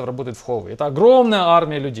программистов работает в Huawei. Это огромная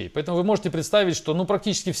армия людей. Поэтому вы можете представить, что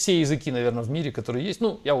практически все языки, наверное, в мире, которые есть,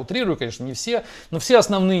 я утрирую, конечно, не все, но все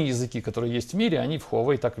основные языки, которые есть в мире, они в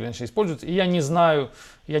Huawei так или иначе используются. И я не знаю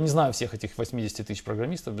всех этих 80 тысяч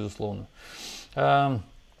программистов, безусловно.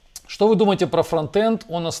 Что вы думаете про фронтенд?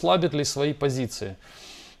 Он ослабит ли свои позиции?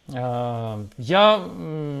 Такой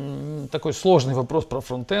сложный вопрос про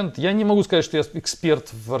фронтенд. Я не могу сказать, что я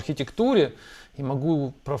эксперт в архитектуре и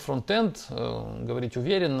могу про фронтенд говорить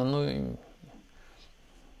уверенно, но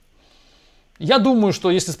я думаю,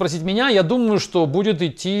 что, если спросить меня, я думаю, что будет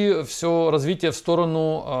идти все развитие в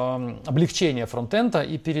сторону облегчения фронтенда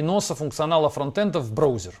и переноса функционала фронтенда в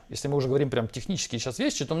браузер. Если мы уже говорим прям технические сейчас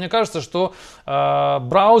вещи, то мне кажется, что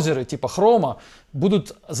браузеры типа Chrome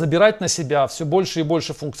будут забирать на себя все больше и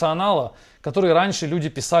больше функционала, который раньше люди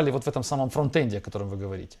писали вот в этом самом фронтенде, о котором вы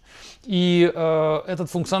говорите. И этот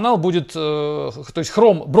функционал будет, то есть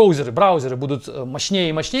Chrome, браузеры будут мощнее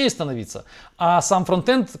и мощнее становиться, а сам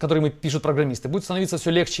фронтенд, который пишут программисты, будет становиться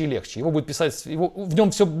все легче и легче. Его будет писать, в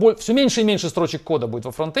нем все меньше и меньше строчек кода будет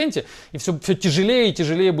во фронтенде, и все тяжелее и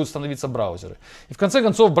тяжелее будут становиться браузеры. И в конце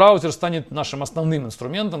концов браузер станет нашим основным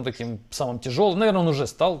инструментом, таким самым тяжелым. Наверное, он уже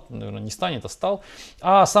стал, наверное, не станет, а стал.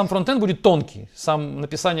 А сам фронтенд будет тонкий. Сам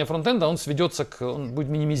написание фронтенда, он будет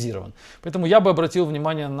минимизирован. Поэтому я бы обратил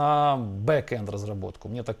внимание на бэк-энд разработку,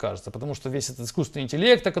 мне так кажется. Потому что весь этот искусственный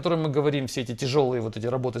интеллект, о котором мы говорим, все эти тяжелые вот эти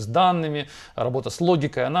работы с данными, работа с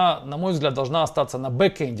логикой, она, на мой взгляд, должна остаться на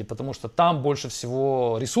бэк-энде, потому что там больше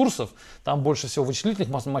всего ресурсов, там больше всего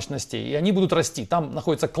вычислительных мощностей, и они будут расти. Там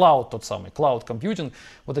находится клауд тот самый, cloud computing,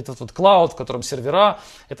 вот этот вот клауд, в котором сервера,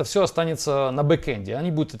 это все останется на бэк-энде. Они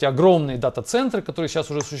будут эти огромные дата-центры, которые сейчас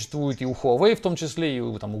уже существуют и у Huawei в том числе, и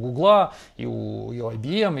у Google, и у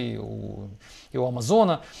IBM, и у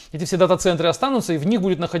Amazon. Эти все дата-центры останутся, и в них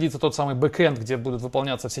будет находиться тот самый бэкэнд, где будут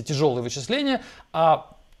выполняться все тяжелые вычисления, а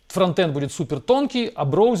фронтенд будет супер тонкий, а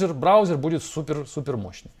браузер будет супер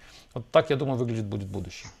мощный. Вот так, я думаю, будет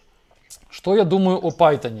будущее. Что я думаю о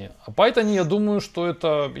Python? О Python я думаю, что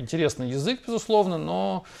это интересный язык, безусловно,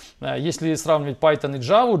 но если сравнивать Python и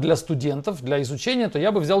Java для студентов, для изучения, то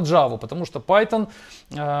я бы взял Java, потому что Python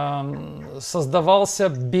создавался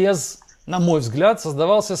на мой взгляд,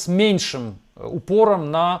 с меньшим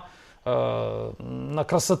упором на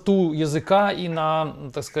красоту языка и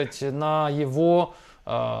на его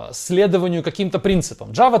следованию каким-то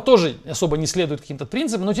принципам. Java тоже особо не следует каким-то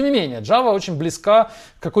принципам, но тем не менее, Java очень близка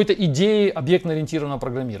к какой-то идее объектно-ориентированного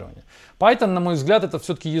программирования. Python, на мой взгляд, это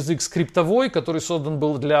все-таки язык скриптовой, который создан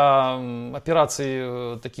был для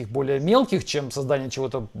операций таких более мелких, чем создание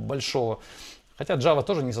чего-то большого. Хотя Java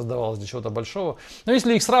тоже не создавалась для чего-то большого. Но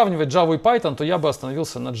если их сравнивать, Java и Python, то я бы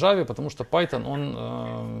остановился на Java, потому что Python,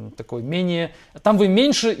 он такой менее... Там вы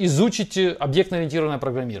меньше изучите объектно-ориентированное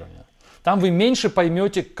программирование. Там вы меньше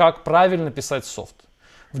поймете, как правильно писать софт.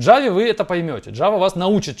 В Java вы это поймете. Java вас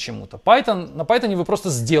научит чему-то. На Python вы просто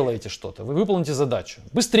сделаете что-то. Вы выполните задачу.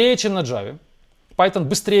 Быстрее, чем на Java. Python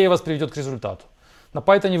быстрее вас приведет к результату. На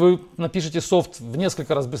Python вы напишите софт в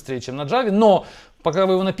несколько раз быстрее, чем на Java. Но пока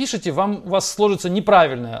вы его напишете, у вас сложится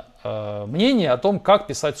неправильное мнение о том, как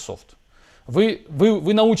писать софт. Вы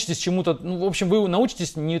научитесь чему-то, вы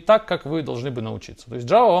научитесь не так, как вы должны бы научиться. То есть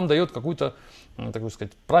Java вам дает какую-то, так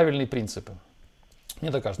сказать, правильные принципы.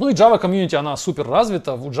 Мне так кажется. Ну и Java комьюнити, она супер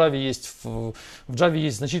развита. В Java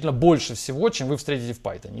есть значительно больше всего, чем вы встретите в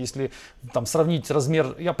Python. Если там сравнить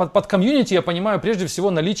размер, под комьюнити я понимаю прежде всего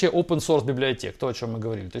наличие open source библиотек, то, о чем мы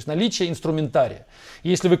говорили. То есть наличие инструментария.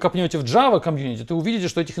 Если вы копнете в Java комьюнити, то увидите,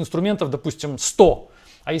 что этих инструментов, допустим, 100.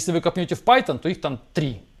 А если вы копнете в Python, то их там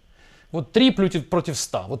 3. Вот 3 против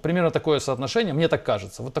 100. Вот примерно такое соотношение, мне так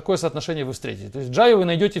кажется. Вот такое соотношение вы встретите. То есть в Java вы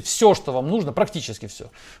найдете все, что вам нужно, практически все.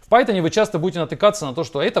 В Python вы часто будете натыкаться на то,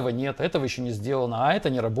 что этого нет, этого еще не сделано, а это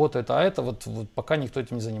не работает, а это вот пока никто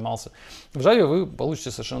этим не занимался. В Java вы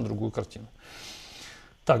получите совершенно другую картину.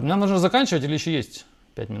 Так, нам нужно заканчивать или еще есть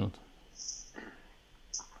 5 минут?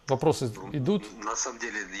 Вопросы идут? На самом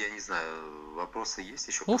деле, я не знаю, вопросы есть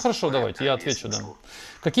еще? Ну хорошо, давайте, я отвечу, да.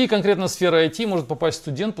 Какие конкретно сферы IT может попасть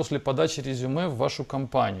студент после подачи резюме в вашу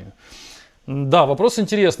компанию? Да, вопрос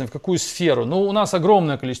интересный, в какую сферу? Ну, у нас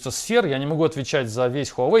огромное количество сфер, я не могу отвечать за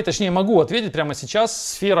весь Huawei, точнее, могу ответить прямо сейчас,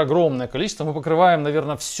 сфер огромное количество, мы покрываем,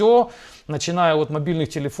 наверное, все, начиная от мобильных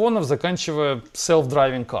телефонов, заканчивая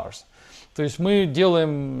self-driving cars. То есть мы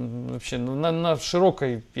делаем вообще на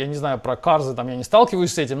широкой, я не знаю про карзы, там я не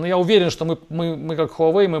сталкиваюсь с этим, но я уверен, что мы как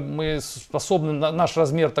Huawei, мы способны, наш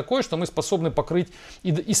размер такой, что мы способны покрыть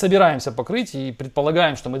и собираемся покрыть, и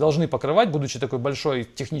предполагаем, что мы должны покрывать, будучи такой большой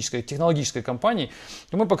технологической компанией,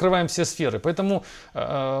 то мы покрываем все сферы. Поэтому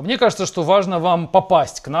мне кажется, что важно вам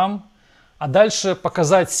попасть к нам, а дальше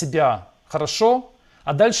показать себя хорошо,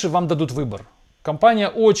 а дальше вам дадут выбор. Компания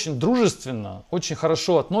очень дружественно, очень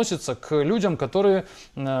хорошо относится к людям, которые,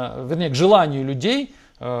 вернее, к желанию людей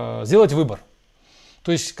сделать выбор.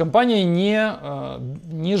 То есть компания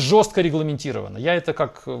не жестко регламентирована. Я это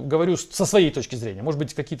как говорю со своей точки зрения. Может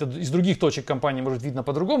быть, какие-то из других точек компании может видно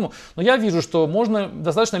по-другому. Но я вижу, что можно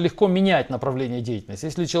достаточно легко менять направление деятельности.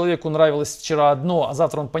 Если человеку нравилось вчера одно, а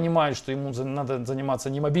завтра он понимает, что ему надо заниматься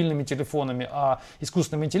не мобильными телефонами, а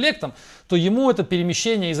искусственным интеллектом, то ему это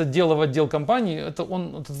перемещение из отдела в отдел компании, это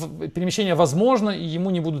перемещение возможно, и ему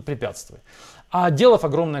не будут препятствовать. А отделов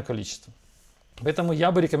огромное количество. Поэтому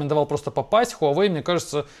я бы рекомендовал просто попасть. Huawei, мне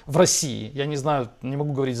кажется, в России. Я не знаю, не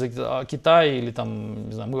могу говорить о Китае или там,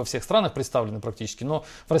 не знаю, мы во всех странах представлены практически. Но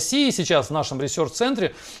в России сейчас, в нашем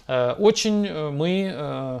ресерч-центре, очень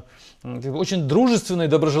дружественно и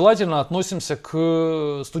доброжелательно относимся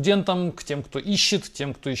к студентам, к тем, кто ищет,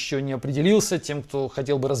 тем, кто еще не определился, тем, кто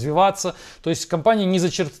хотел бы развиваться. То есть компания не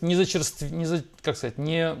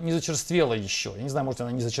зачерствела еще. Я не знаю, может,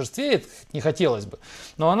 она не зачерствеет, не хотелось бы.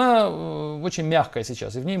 Но она очень мягкая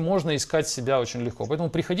сейчас, и в ней можно искать себя очень легко. Поэтому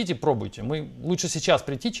приходите, пробуйте. Лучше сейчас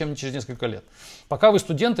прийти, чем через несколько лет. Пока вы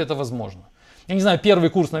студенты, это возможно. Я не знаю, первый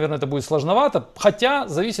курс, наверное, это будет сложновато, хотя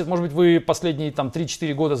зависит, может быть, вы последние там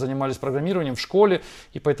 3-4 года занимались программированием в школе,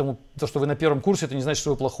 и поэтому то, что вы на первом курсе, это не значит,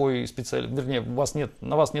 что вы плохой специалист, вернее, в вас нет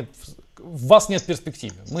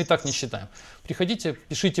перспективы, мы так не считаем. Приходите,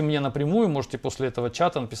 пишите мне напрямую, можете после этого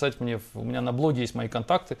чата написать мне, у меня на блоге есть мои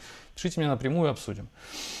контакты, пишите мне напрямую, обсудим.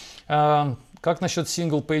 Как насчет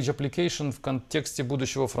single page application в контексте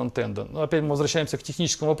будущего фронтенда? Опять мы возвращаемся к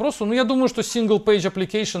техническому вопросу. Я думаю, что single page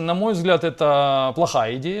application, на мой взгляд, это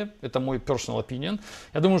плохая идея. Это мой personal opinion.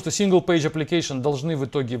 Я думаю, что single page application должны в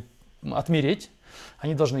итоге отмереть.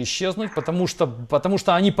 Они должны исчезнуть, потому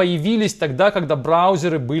что они появились тогда, когда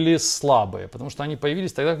браузеры были слабые. Потому что они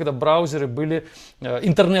появились тогда, когда браузеры были...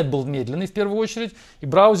 Интернет был медленный в первую очередь, и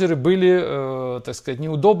браузеры были, так сказать,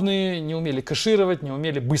 неудобные, не умели кэшировать, не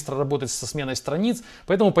умели быстро работать со сменой страниц.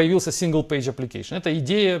 Поэтому появился single page application. Это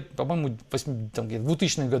идея, по-моему,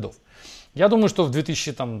 2000-х годов. Я думаю, что в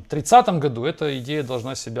 2030 году эта идея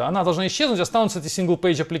должна исчезнуть. Останутся эти single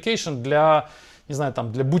page application для... не знаю,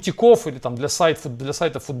 там для бутиков или там для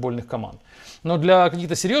сайтов футбольных команд. Но для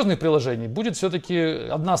каких-то серьезных приложений будет все-таки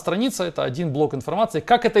одна страница, это один блок информации,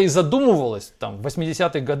 как это и задумывалось там, в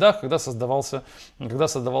 80-х годах, когда создавался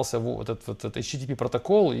вот этот HTTP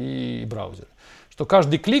протокол и браузер. Что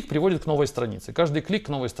каждый клик приводит к новой странице, каждый клик к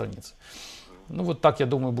новой странице. Ну вот так, я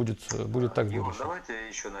думаю, будет так в будущем. Давайте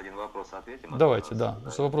еще на один вопрос ответим. Давайте, да.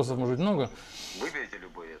 Потому что вопросов может быть много. Выберите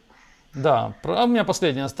любой. Да, у меня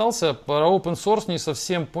последний остался. Про open source не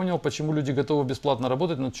совсем понял, почему люди готовы бесплатно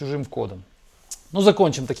работать над чужим кодом.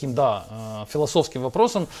 Закончим таким, философским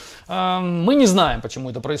вопросом. Мы не знаем, почему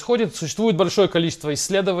это происходит. Существует большое количество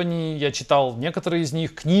исследований. Я читал некоторые из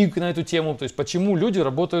них, книг на эту тему. То есть, почему люди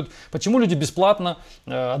работают, почему люди бесплатно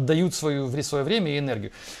отдают свое время и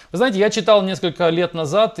энергию. Вы знаете, я читал несколько лет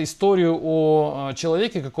назад историю о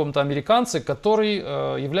человеке, каком-то американце, который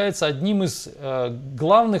является одним из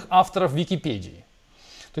главных авторов Википедии.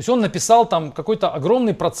 То есть он написал там какой-то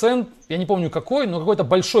огромный процент, я не помню какой, но какой-то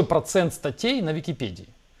большой процент статей на Википедии.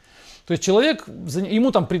 То есть человек,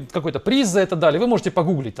 ему там какой-то приз за это дали, вы можете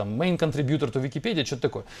погуглить, там, main contributor to Wikipedia, что-то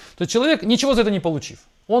такое. То есть человек, ничего за это не получив,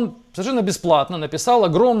 он совершенно бесплатно написал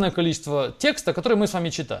огромное количество текста, который мы с вами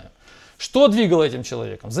читаем. Что двигало этим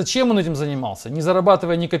человеком? Зачем он этим занимался? Не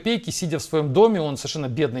зарабатывая ни копейки, сидя в своем доме, он совершенно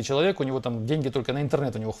бедный человек, у него там деньги только на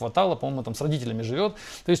интернет у него хватало, по-моему, там с родителями живет.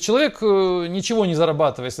 То есть человек, ничего не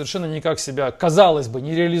зарабатывая, совершенно никак себя, казалось бы,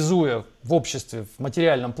 не реализуя в обществе, в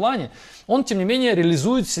материальном плане, он, тем не менее,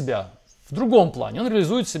 реализует себя в другом плане. Он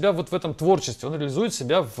реализует себя вот в этом творчестве, он реализует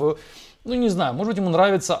себя в... Ну, не знаю, может быть, ему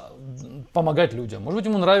нравится помогать людям, может быть,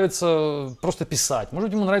 ему нравится просто писать, может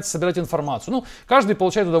быть, ему нравится собирать информацию. Ну, каждый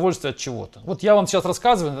получает удовольствие от чего-то. Вот я вам сейчас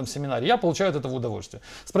рассказываю на этом семинаре, я получаю от этого удовольствие.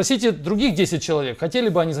 Спросите других 10 человек, хотели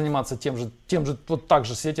бы они заниматься тем же вот так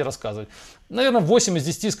же сидеть и рассказывать. Наверное, 8 из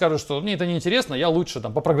 10 скажут, что мне это не интересно, я лучше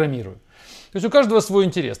там попрограммирую. То есть у каждого свой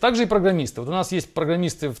интерес. Также и программисты. Вот у нас есть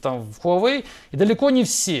программисты в Huawei, и далеко не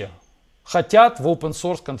все хотят в open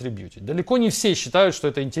source контрибьютить. Далеко не все считают, что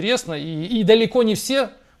это интересно, и далеко не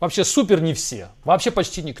все, вообще супер не все, вообще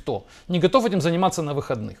почти никто не готов этим заниматься на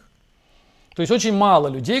выходных. То есть очень мало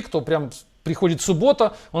людей, кто прям приходит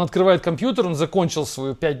суббота, он открывает компьютер, он закончил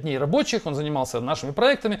свои 5 дней рабочих, он занимался нашими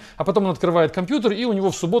проектами, а потом он открывает компьютер, и у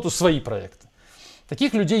него в субботу свои проекты.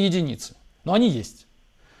 Таких людей единицы, но они есть.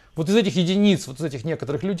 Вот из этих единиц, вот из этих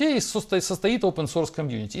некоторых людей состоит open source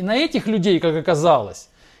community. И на этих людей, как оказалось,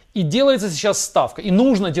 и делается сейчас ставка, и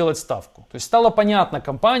нужно делать ставку. То есть стало понятно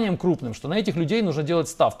компаниям крупным, что на этих людей нужно делать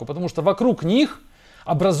ставку, потому что вокруг них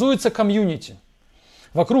образуется комьюнити.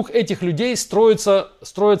 Вокруг этих людей строятся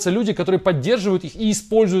люди, которые поддерживают их и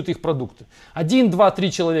используют их продукты. 1, 2,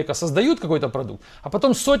 3 человека создают какой-то продукт, а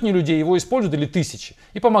потом сотни людей его используют или тысячи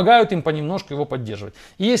и помогают им понемножку его поддерживать.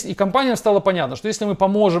 И компаниям стало понятно, что если мы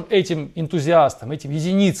поможем этим энтузиастам, этим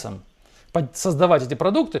единицам создавать эти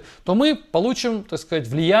продукты, то мы получим, так сказать,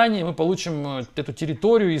 влияние, мы получим эту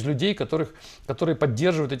территорию из людей, которые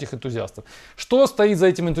поддерживают этих энтузиастов. Что стоит за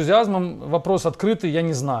этим энтузиазмом? Вопрос открытый, я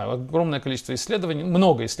не знаю. Огромное количество исследований,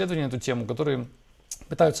 много исследований на эту тему, которые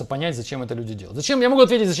пытаются понять, зачем это люди делают. Я могу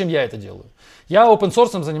ответить, зачем я это делаю. Я open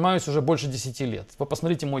source занимаюсь уже больше 10 лет. Вы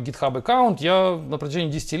посмотрите мой GitHub аккаунт, я на протяжении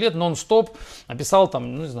 10 лет нон-стоп написал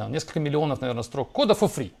там, ну, не знаю, несколько миллионов, наверное, строк кода for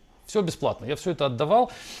free. Все бесплатно, я все это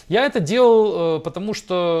отдавал. Я это делал, потому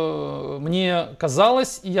что мне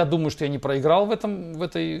казалось, и я думаю, что я не проиграл в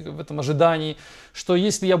этом ожидании, что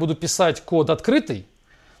если я буду писать код открытый,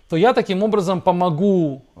 то я таким образом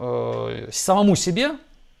помогу самому себе.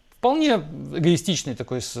 Вполне эгоистичное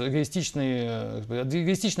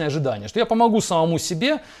ожидание, что я помогу самому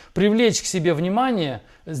себе привлечь к себе внимание,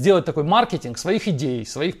 сделать такой маркетинг своих идей,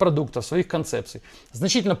 своих продуктов, своих концепций.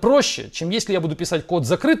 Значительно проще, чем если я буду писать код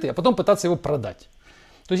закрытый, а потом пытаться его продать.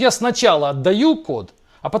 То есть я сначала отдаю код,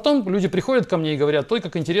 а потом люди приходят ко мне и говорят: ой,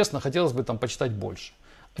 как интересно, хотелось бы там почитать больше.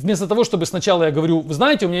 Вместо того, чтобы сначала я говорю: вы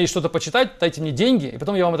знаете, у меня есть что-то почитать, дайте мне деньги, и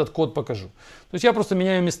потом я вам этот код покажу. То есть я просто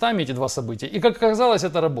меняю местами эти два события. И как оказалось,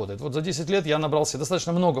 это работает. Вот за 10 лет я набрался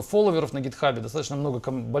достаточно много фолловеров на GitHub, достаточно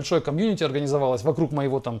большое комьюнити организовалось вокруг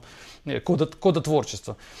моего там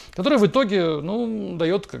кодотворчества, которое в итоге, ну,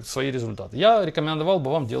 дает свои результаты. Я рекомендовал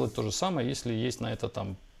бы вам делать то же самое, если есть на это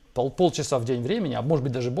там полчаса в день времени, а может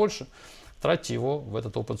быть даже больше, тратьте его в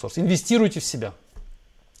этот open source. Инвестируйте в себя.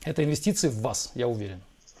 Это инвестиции в вас, я уверен.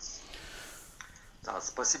 Да,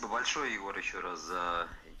 спасибо большое, Егор, еще раз за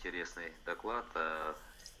интересный доклад.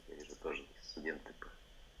 Я вижу, тоже студенты.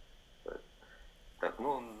 Так,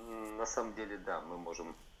 ну, на самом деле, да, мы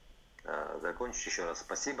можем закончить. Еще раз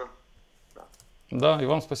спасибо. Да, и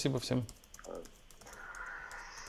вам спасибо всем.